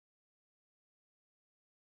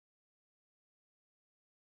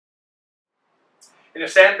In a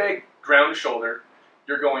sandbag ground to shoulder,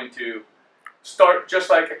 you're going to start just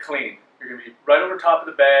like a clean. You're going to be right over top of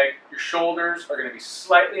the bag. Your shoulders are going to be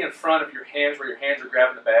slightly in front of your hands where your hands are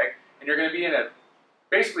grabbing the bag. And you're going to be in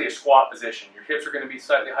basically a squat position. Your hips are going to be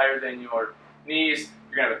slightly higher than your knees.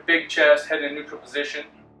 You're going to have a big chest, head in a neutral position.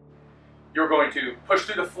 You're going to push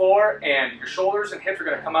through the floor, and your shoulders and hips are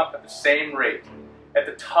going to come up at the same rate. At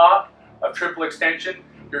the top of triple extension,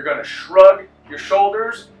 you're going to shrug your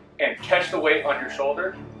shoulders and catch the weight on your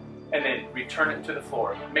shoulder, and then return it to the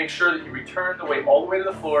floor. Make sure that you return the weight all the way to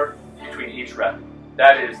the floor between each rep.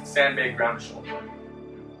 That is sandbag ground to shoulder.